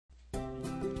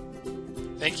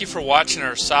Thank you for watching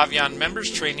our Saivian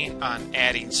members training on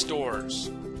adding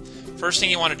stores. First thing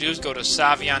you want to do is go to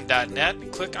Saivian.net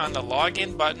and click on the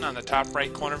login button on the top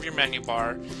right corner of your menu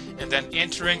bar, and then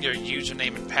enter in your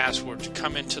username and password to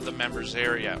come into the members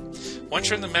area. Once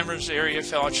you're in the members area,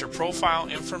 fill out your profile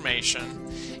information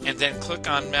and then click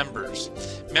on members.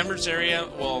 Members area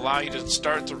will allow you to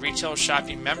start the retail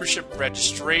shopping membership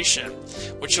registration.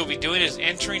 What you'll be doing is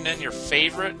entering in your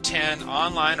favorite 10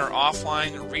 online or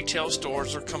offline retail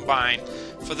stores or combined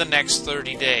for the next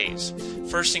 30 days.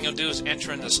 First thing you'll do is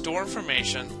enter in the store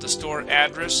information, the store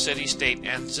address, city, state,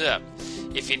 and zip.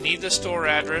 If you need the store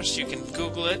address, you can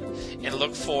Google it and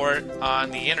look for it on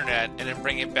the internet and then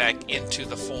bring it back into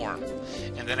the form.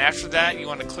 And then after that, you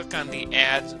want to click on the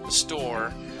Add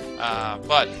Store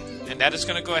button. And that is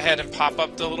going to go ahead and pop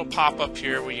up the little pop-up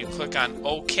here where you click on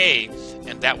OK,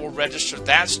 and that will register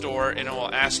that store, and it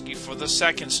will ask you for the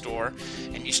second store,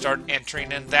 and you start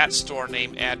entering in that store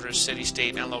name, address, city,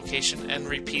 state, and location, and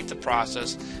repeat the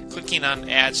process, clicking on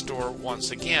Add Store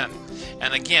once again.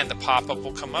 And again, the pop-up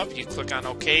will come up, you click on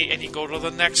OK, and you go to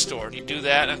the next store. And you do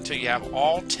that until you have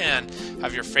all 10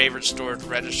 of your favorite stores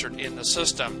registered in the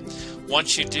system.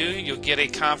 Once you do, you'll get a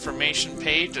confirmation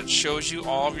page that shows you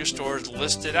all of your stores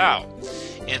listed out.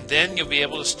 And then you'll be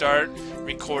able to start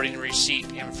recording receipt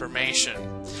information.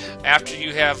 After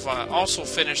you have also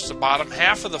finished the bottom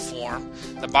half of the form,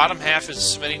 the bottom half is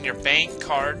submitting your bank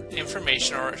card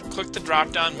information, or click the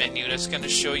drop down menu that's going to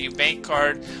show you bank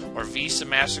card or Visa,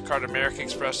 MasterCard, American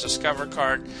Express, Discover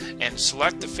card, and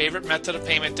select the favorite method of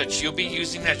payment that you'll be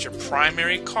using as your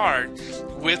primary card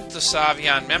with the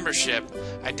Saivian membership,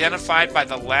 identified by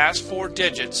the last 4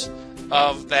 digits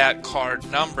of that card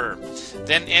number.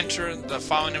 Then enter the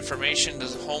following information: the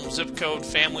home zip code,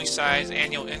 family size,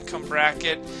 annual income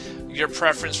bracket, your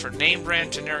preference for name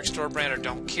brand, generic store brand, or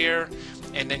don't care,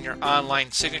 and then your online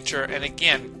signature. And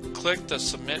again, click the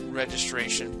submit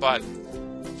registration button.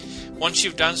 Once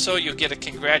you've done so, you'll get a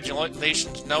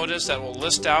congratulations notice that will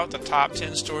list out the top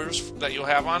 10 stores that you'll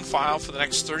have on file for the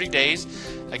next 30 days.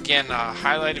 Again, a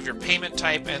highlight of your payment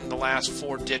type and the last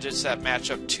 4 digits that match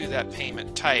up to that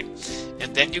payment type.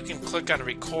 And then you can click on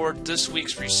record this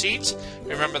week's receipts.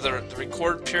 Remember, the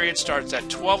record period starts at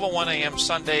 12:01 a.m.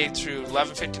 Sunday through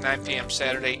 11:59 p.m.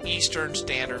 Saturday Eastern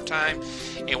Standard Time.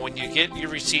 And when you get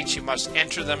your receipts, you must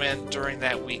enter them in during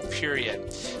that week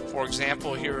period. For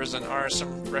example, here is an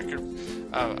RSM record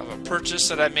of a purchase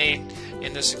that I made.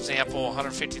 In this example,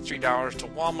 $153 to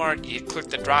Walmart. You click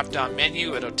the drop down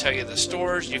menu, it'll tell you the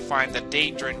stores. You find the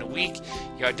date during the week,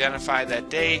 you identify that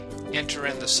day, enter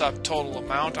in the subtotal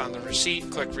amount on the receipt,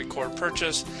 click record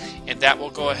purchase, and that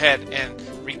will go ahead and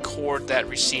record that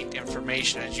receipt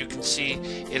information. As you can see,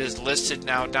 it is listed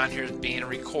now down here as being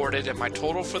recorded, and my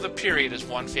total for the period is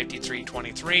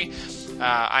 $153.23.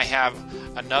 I have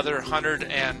another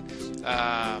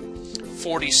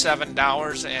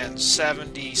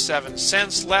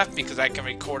 $147.77 left because I can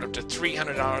record up to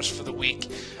 $300 for the week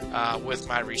with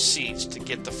my receipts to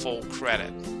get the full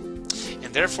credit.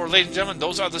 And therefore, ladies and gentlemen,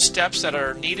 those are the steps that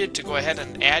are needed to go ahead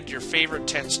and add your favorite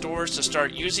 10 stores to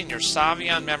start using your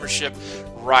Saivian membership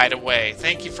right away.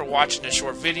 Thank you for watching this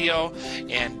short video,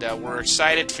 and we're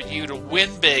excited for you to win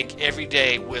big every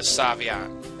day with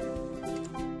Saivian.